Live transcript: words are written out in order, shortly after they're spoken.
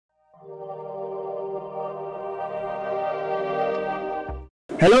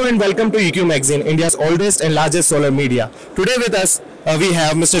Hello and welcome to EQ Magazine, India's oldest and largest solar media. Today with us, we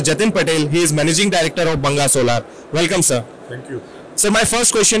have Mr. Jatin Patel. He is Managing Director of Banga Solar. Welcome, sir. Thank you. So my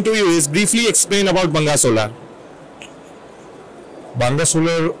first question to you is, briefly explain about Banga Solar. Banga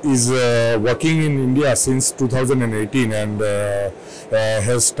Solar is working in India since 2018 and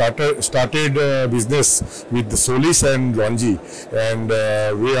has started business with the Solis and Longi, and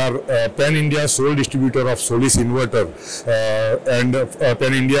we are pan-India sole distributor of Solis inverter, and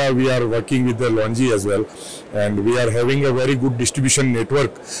pan-India we are working with the Longi as well, and we are having a very good distribution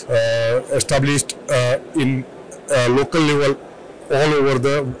network established in local level all over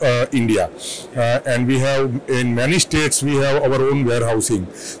the India, and we have in many states we have our own warehousing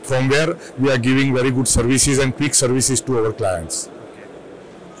from where we are giving very good services and quick services to our clients.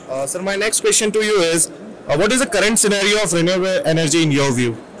 Sir, my next question to you is, what is the current scenario of renewable energy in your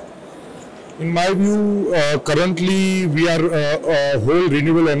view? In my view, currently we are whole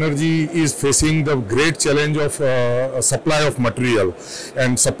renewable energy is facing the great challenge of supply of material,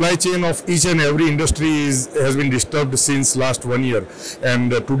 and supply chain of each and every industry has been disturbed since last 1 year, and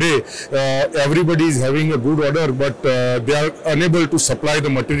today everybody is having a good order, but they are unable to supply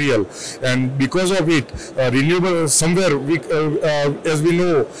the material, and because of it renewable somewhere we as we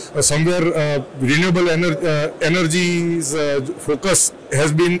know somewhere renewable energy's focus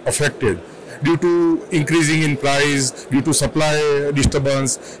has been affected due to increasing in price, due to supply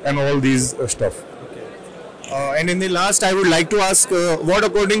disturbance and all these stuff. And in the last, I would like to ask, what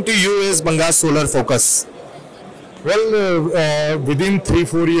according to you is Banga's solar focus? Well, within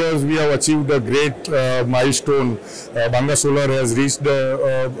 3-4 years we have achieved a great milestone. Banga Solar has reached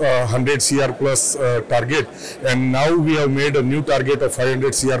 100 CR plus target, and now we have made a new target of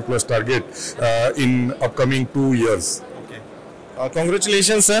 500 CR plus target in upcoming 2 years.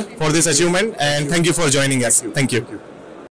 Congratulations, sir, for this achievement, and thank you for joining us. Thank you.